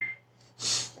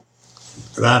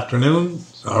Good afternoon.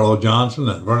 It's Arlo Johnson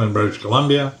in Vernon, British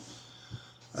Columbia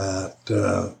at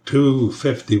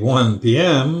 2:51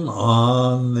 p.m.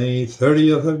 on the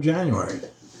 30th of January.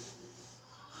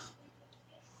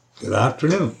 Good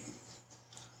afternoon.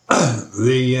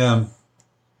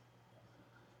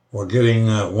 We're getting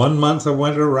 1 month of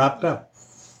winter wrapped up.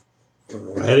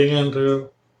 We're heading into,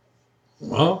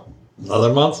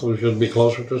 another month we should be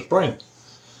closer to spring,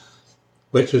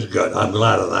 which is good. I'm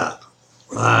glad of that.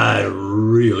 I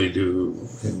really do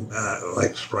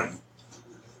like spring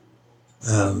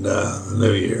and the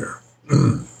new year.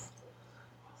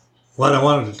 What I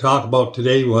wanted to talk about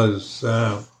today was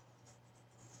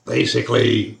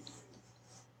basically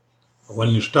when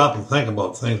you stop and think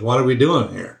about things, what are we doing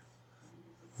here?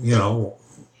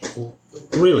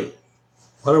 Really,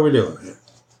 what are we doing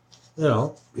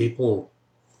here? People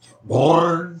get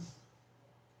born,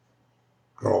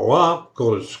 grow up,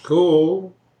 go to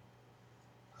school,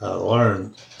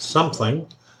 learn something,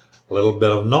 a little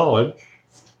bit of knowledge.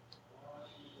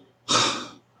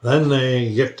 Then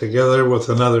they get together with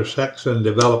another sex and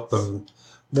develop them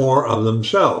more of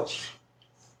themselves,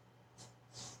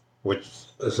 which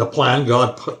is a plan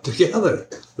God put together.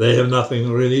 They have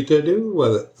nothing really to do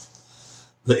with it.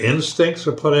 The instincts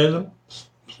are put in them.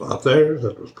 It's not theirs,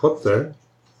 it was put there.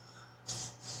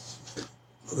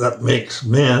 That makes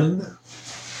men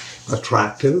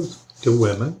attractive to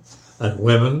women, and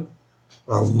women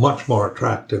are much more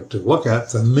attractive to look at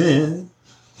than men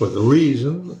for the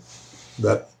reason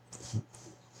that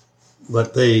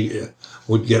they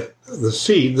would get the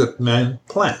seed that men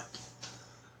plant,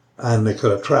 and they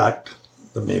could attract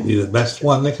maybe the best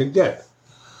one they could get.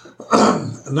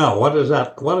 Now, what does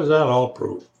that all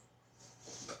prove?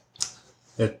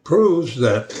 It proves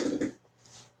that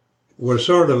we're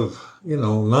sort of,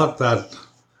 not that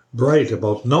bright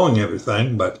about knowing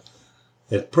everything, but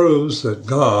it proves that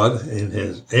God, in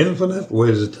his infinite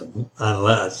wisdom, and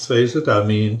let's face it,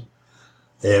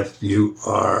 if you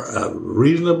are a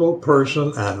reasonable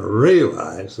person and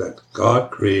realize that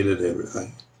God created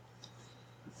everything,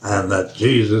 and that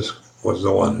Jesus was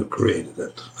the one who created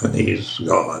it, and he's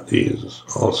God, he is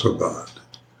also God.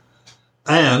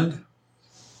 And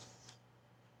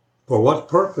for what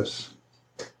purpose?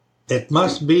 It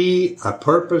must be a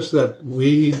purpose that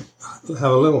we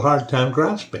have a little hard time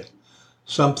grasping.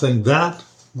 Something that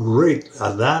great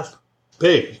and that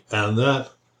big and that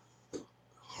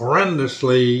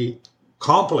horrendously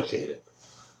complicated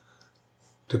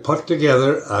to put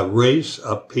together a race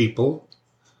of people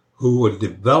who would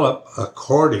develop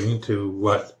according to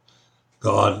what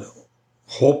God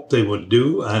hoped they would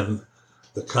do, and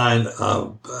the kind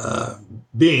of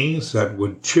beings that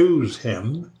would choose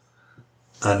him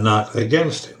and not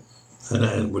against him,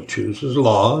 and would choose his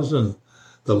laws and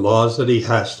the laws that he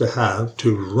has to have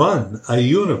to run a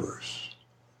universe.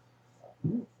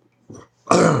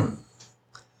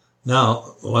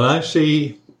 Now, when I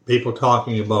see people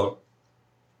talking about,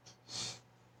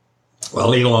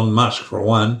 Elon Musk for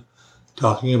one,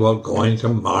 talking about going to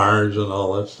Mars and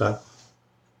all that stuff,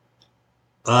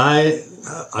 I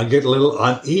get a little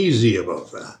uneasy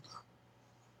about that,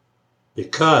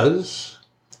 because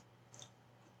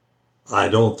I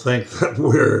don't think that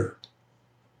we're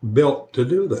built to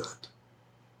do that.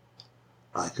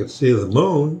 I could see the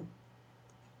moon.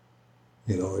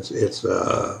 It's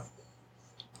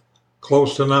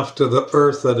close enough to the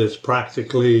Earth that it's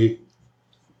practically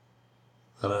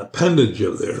an appendage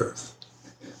of the Earth.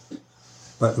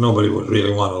 But nobody would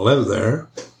really want to live there.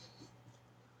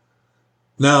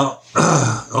 Now,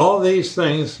 all these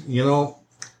things,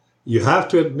 you have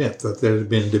to admit that there's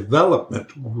been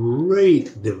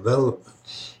great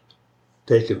developments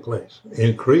taking place,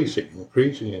 increasing.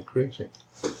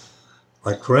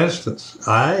 Like, for instance,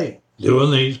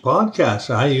 doing these podcasts,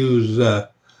 I use a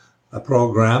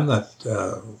program that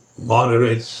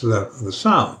moderates the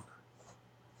sound.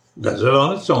 Does it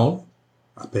on its own.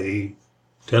 I pay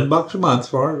 $10 a month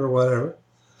for it or whatever.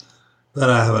 Then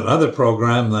I have another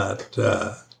program that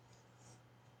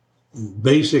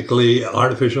basically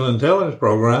artificial intelligence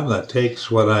program that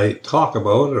takes what I talk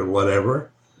about or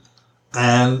whatever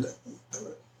and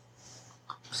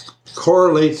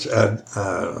correlates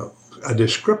a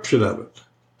description of it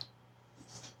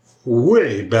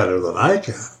way better than I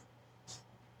can.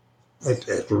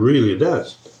 It really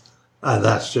does. And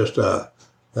that's just a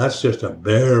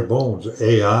bare bones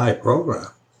AI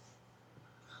program.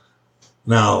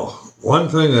 Now, one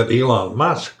thing that Elon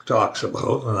Musk talks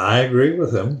about, and I agree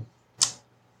with him,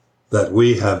 that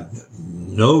we have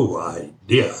no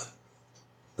idea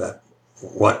that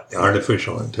what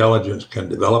artificial intelligence can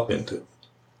develop into.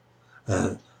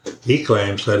 And he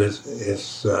claims that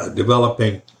it's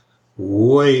developing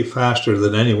way faster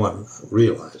than anyone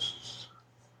realizes.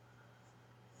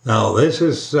 Now, this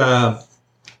is a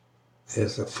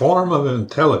form of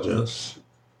intelligence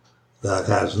that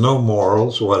has no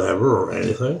morals, whatever, or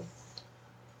anything.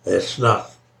 It's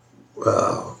not,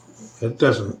 it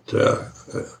doesn't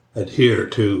adhere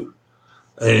to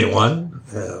anyone.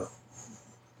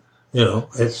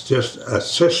 It's just a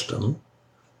system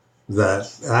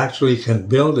that actually can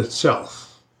build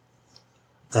itself.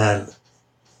 And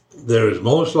there is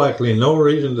most likely no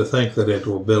reason to think that it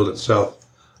will build itself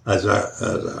as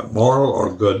a moral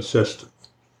or good system.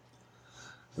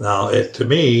 Now, to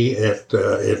me, it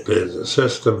is a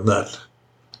system that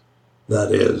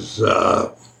is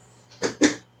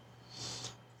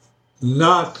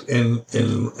not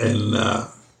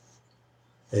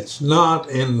it's not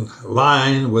in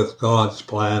line with God's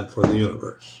plan for the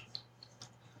universe.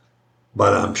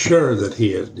 But I'm sure that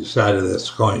He has decided it is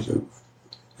going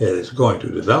to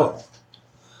develop.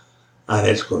 And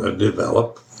it's going to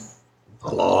develop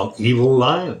along evil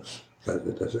lines.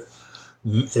 Because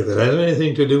if it has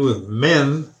anything to do with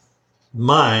men's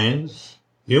minds,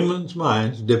 humans'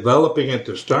 minds, developing it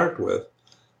to start with,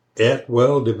 it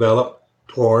will develop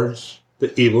towards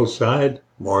the evil side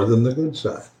more than the good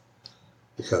side.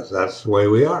 Because that's the way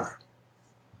we are.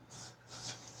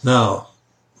 Now,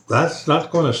 that's not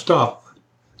going to stop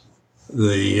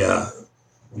the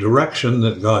direction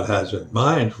that God has in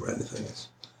mind for anything.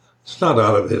 It's not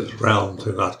out of His realm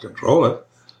to not control it,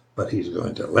 but He's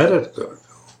going to let it go.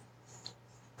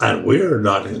 And we're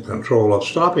not in control of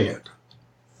stopping it.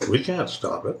 We can't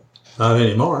stop it. Not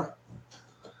anymore.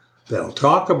 They'll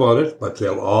talk about it, but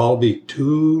they'll all be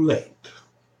too late.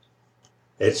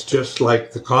 It's just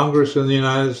like the Congress in the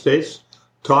United States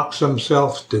talks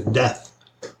themselves to death,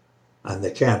 and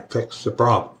they can't fix the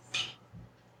problems.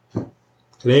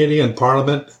 Canadian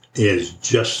Parliament is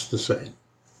just the same.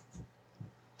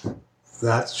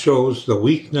 That shows the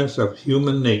weakness of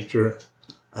human nature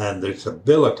and its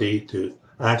ability to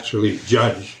actually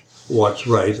judge what's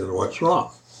right and what's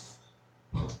wrong.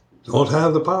 Don't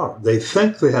have the power. They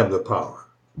think they have the power.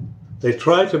 They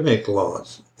try to make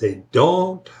laws. They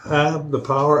don't have the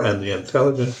power and the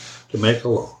intelligence to make a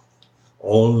law.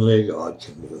 Only God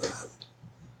can do that.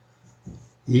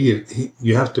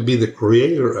 You have to be the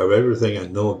creator of everything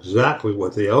and know exactly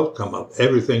what the outcome of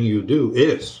everything you do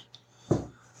is.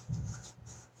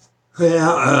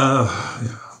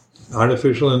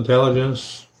 Artificial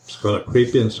intelligence is going to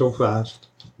creep in so fast.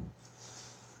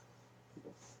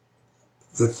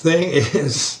 The thing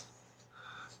is,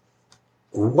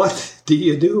 what do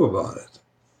you do about it?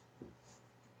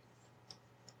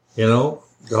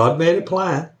 God made a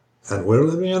plan, and we're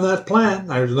living in that plan.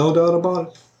 There's no doubt about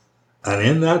it. And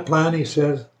in that plan, He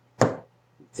says,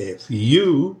 if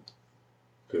you,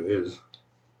 to His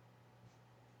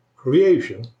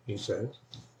creation, He says,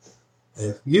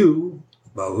 if you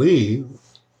believe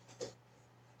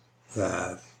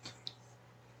that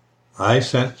I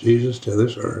sent Jesus to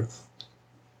this earth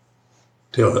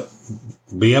to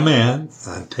be a man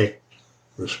and take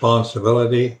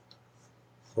responsibility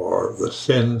for the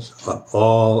sins of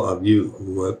all of you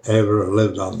who have ever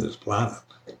lived on this planet.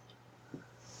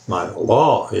 My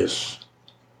law is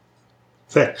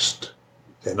fixed,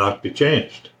 cannot be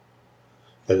changed,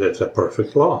 and it's a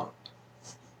perfect law.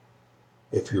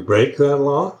 If you break that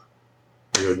law,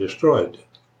 you're destroyed.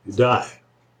 You die.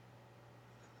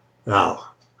 Now,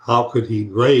 how could He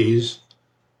raise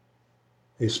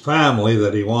His family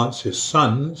that He wants, His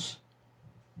sons,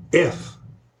 if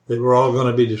they were all going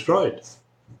to be destroyed?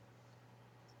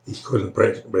 He couldn't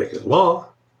break His law,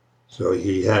 so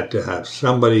He had to have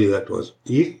somebody that was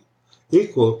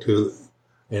equal to,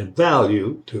 in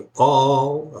value, to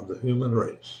all of the human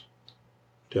race,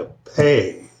 to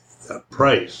pay the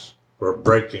price for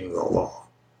breaking the law,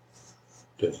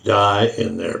 to die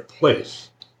in their place.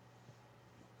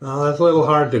 Now, that's a little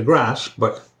hard to grasp,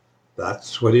 but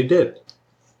that's what He did.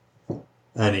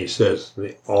 And He says,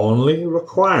 the only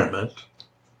requirement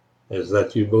is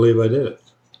that you believe I did it.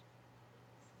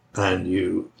 And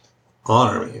you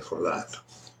honor me for that.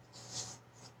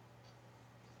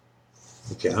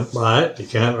 You can't buy it. You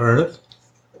can't earn it.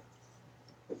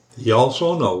 He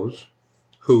also knows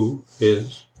who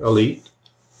His elite,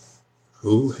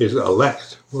 who His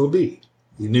elect will be.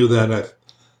 He knew that.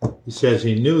 He says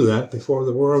He knew that before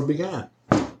the world began.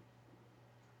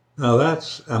 Now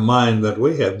that's a mind that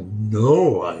we have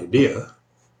no idea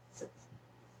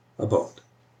about.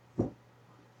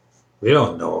 We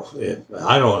don't know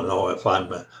I don't know if I'm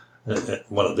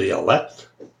one of the elect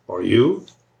or you.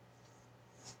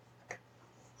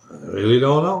 I really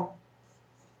don't know.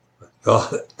 But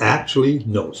God actually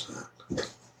knows that.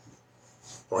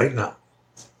 right now.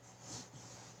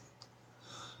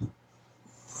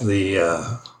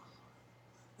 The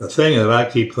thing that I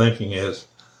keep thinking is,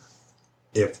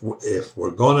 if we're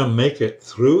going to make it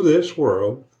through this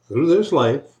world, through this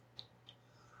life,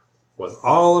 with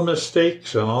all the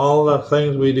mistakes and all the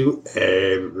things we do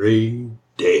every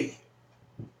day,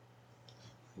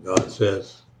 God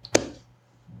says,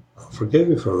 I'll forgive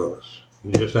you for those.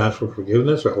 You just ask for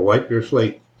forgiveness, or I'll wipe your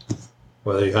slate.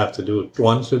 Whether you have to do it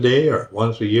once a day or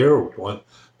once a year or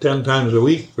 10 times a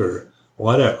week or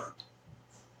whatever.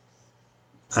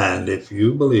 And if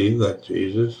you believe that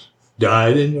Jesus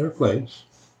died in your place,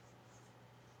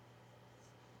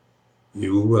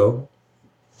 you will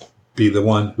be the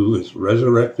one who is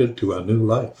resurrected to a new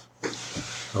life.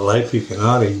 A life you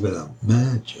cannot even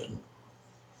imagine.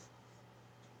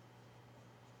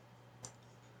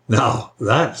 Now,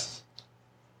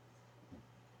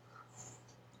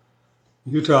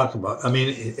 you talk about,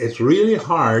 it's really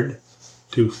hard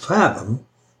to fathom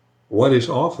what is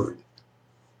offered.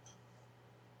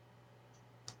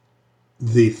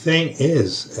 The thing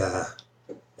is,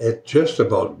 it just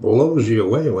about blows you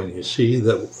away when you see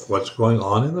what's going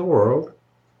on in the world.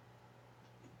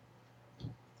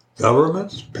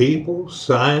 Governments, people,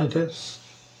 scientists,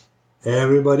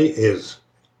 everybody is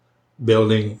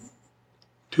building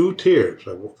two tiers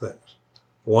of things.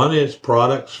 One is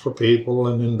products for people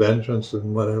and inventions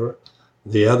and whatever.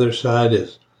 The other side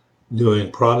is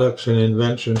doing products and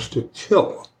inventions to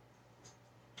kill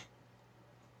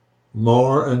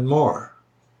more and more.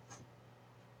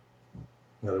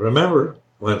 Now remember,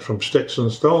 went from sticks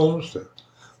and stones to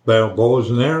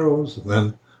bows and arrows, and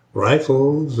then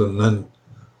rifles, and then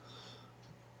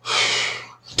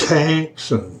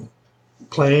tanks and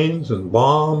planes and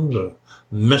bombs and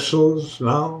missiles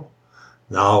now.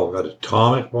 Now we've got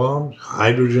atomic bombs,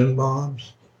 hydrogen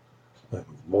bombs that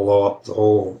blow up the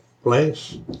whole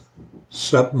place.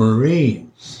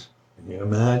 Submarines. Can you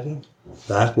imagine?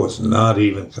 That was not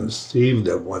even conceived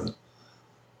of when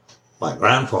my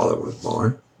grandfather was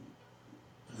born.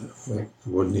 They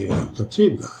wouldn't even have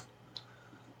conceived that.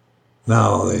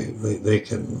 Now they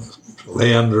can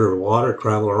lay underwater,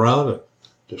 travel around, and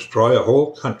destroy a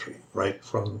whole country right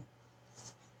from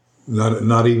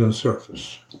not even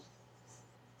surface.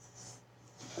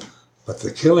 But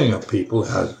the killing of people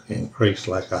has increased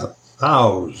like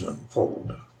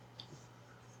 1,000-fold.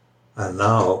 And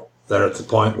now they're at the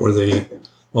point where they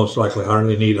most likely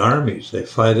hardly need armies. They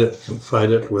can fight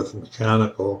it with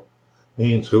mechanical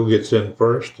means. Who gets in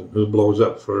first and who blows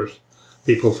up first?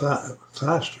 People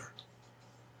faster.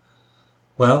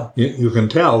 Well, you can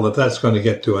tell that that's going to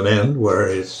get to an end where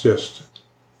it's just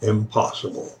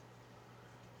impossible.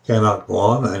 Cannot go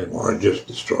on anymore and just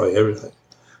destroy everything.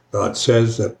 God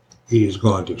says that He's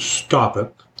going to stop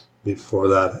it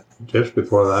just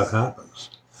before that happens.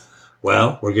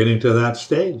 Well, we're getting to that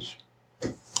stage.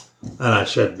 And I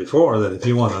said before that if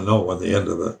you want to know when the end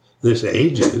of this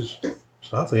age is,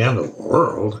 it's not the end of the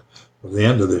world, but the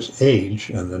end of this age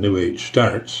and the new age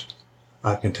starts.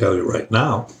 I can tell you right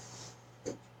now,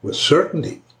 with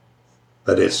certainty,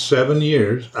 that it's 7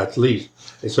 years at least.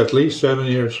 It's at least 7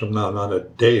 years from now, not a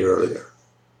day earlier.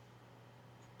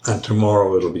 And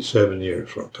tomorrow it'll be 7 years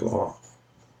from tomorrow.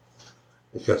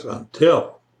 Because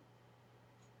until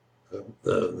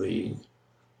the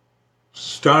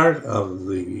start of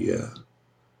the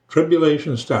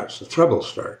tribulation starts, the trouble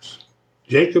starts.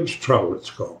 Jacob's trouble,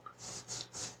 it's called.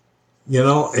 You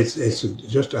know, it's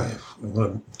just,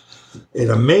 it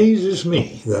amazes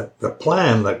me that the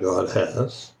plan that God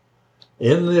has,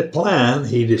 in the plan,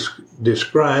 He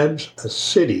describes a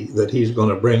city that He's going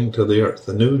to bring to the earth.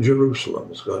 The new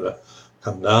Jerusalem is going to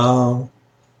come down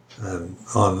and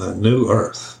on the new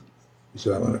earth. He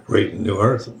said, I'm going to create a new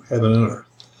earth, heaven and earth.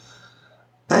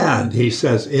 And He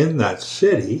says in that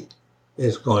city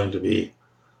is going to be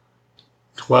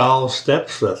 12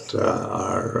 steps that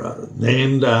are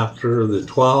named after the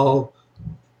 12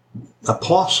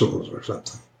 apostles or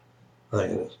something. I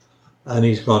think it is. And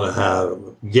He's going to have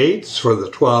gates for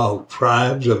the 12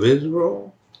 tribes of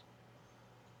Israel.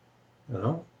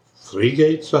 3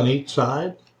 gates on each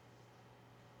side.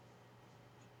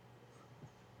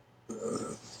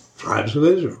 Tribes of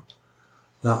Israel.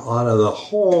 Now, out of the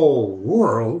whole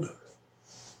world,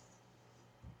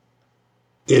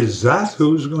 is that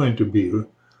who's going to be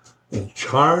in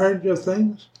charge of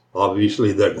things?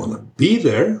 Obviously, they're going to be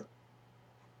there.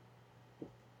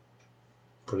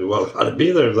 Pretty well got to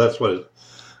be there if that's what it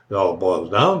all boils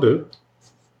down to.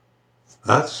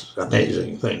 That's an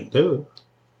amazing thing, too.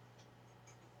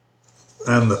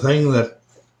 And the thing that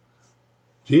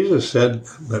Jesus said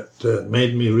that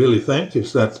made me really think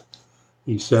is that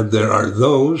He said there are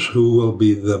those who will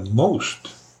be the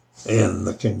most in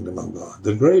the kingdom of God,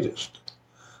 the greatest.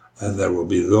 And there will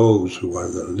be those who are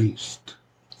the least.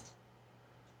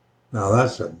 Now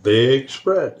that's a big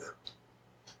spread.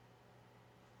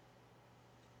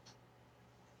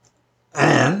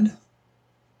 And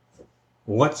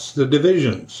what's the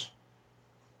divisions?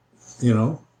 You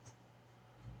know?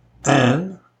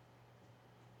 And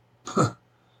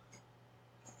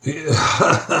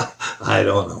I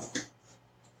don't know.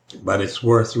 But it's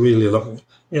worth really looking,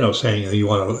 saying you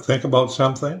want to think about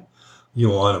something, you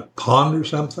want to ponder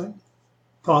something,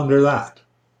 ponder that.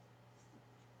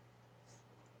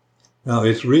 Now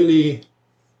it's really,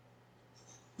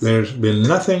 there's been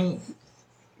nothing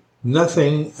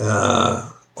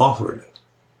offered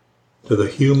to the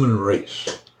human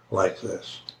race like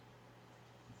this.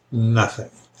 Nothing.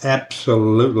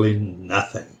 Absolutely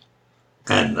nothing.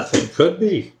 And nothing could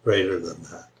be greater than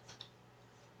that.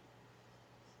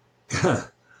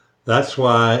 That's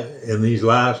why in these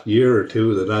last year or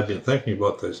two that I've been thinking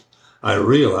about this, I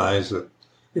realize that,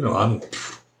 I'm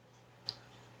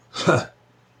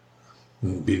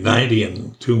be 90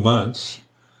 in 2 months.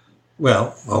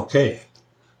 Well, okay.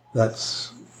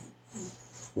 That's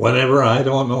whenever, I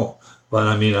don't know. But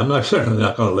I'm certainly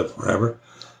not going to live forever,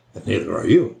 and neither are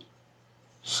you.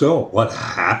 So what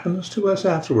happens to us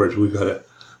afterwards? We've got to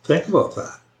think about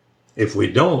that. If we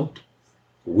don't,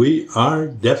 we are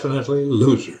definitely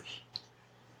losers.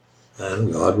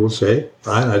 And God will say,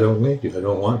 fine, I don't need you. I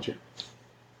don't want you.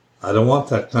 I don't want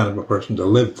that kind of a person to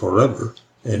live forever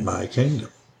in my kingdom.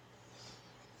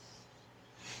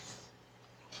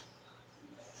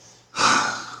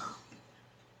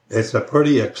 It's a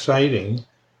pretty exciting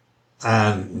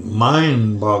and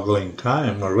mind-boggling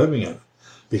time we're living in,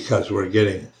 because we're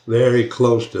getting very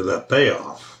close to the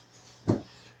payoff.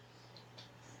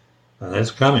 And it's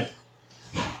coming.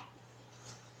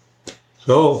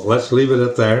 So let's leave it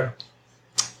at there.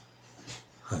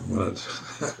 I'm going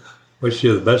to wish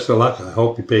you the best of luck. I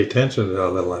hope you pay attention to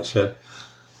how little I said.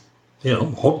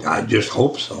 I just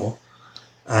hope so.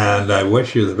 And I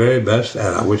wish you the very best,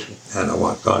 and I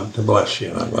want God to bless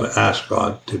you, and I'm going to ask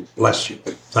God to bless you.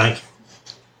 Thank you.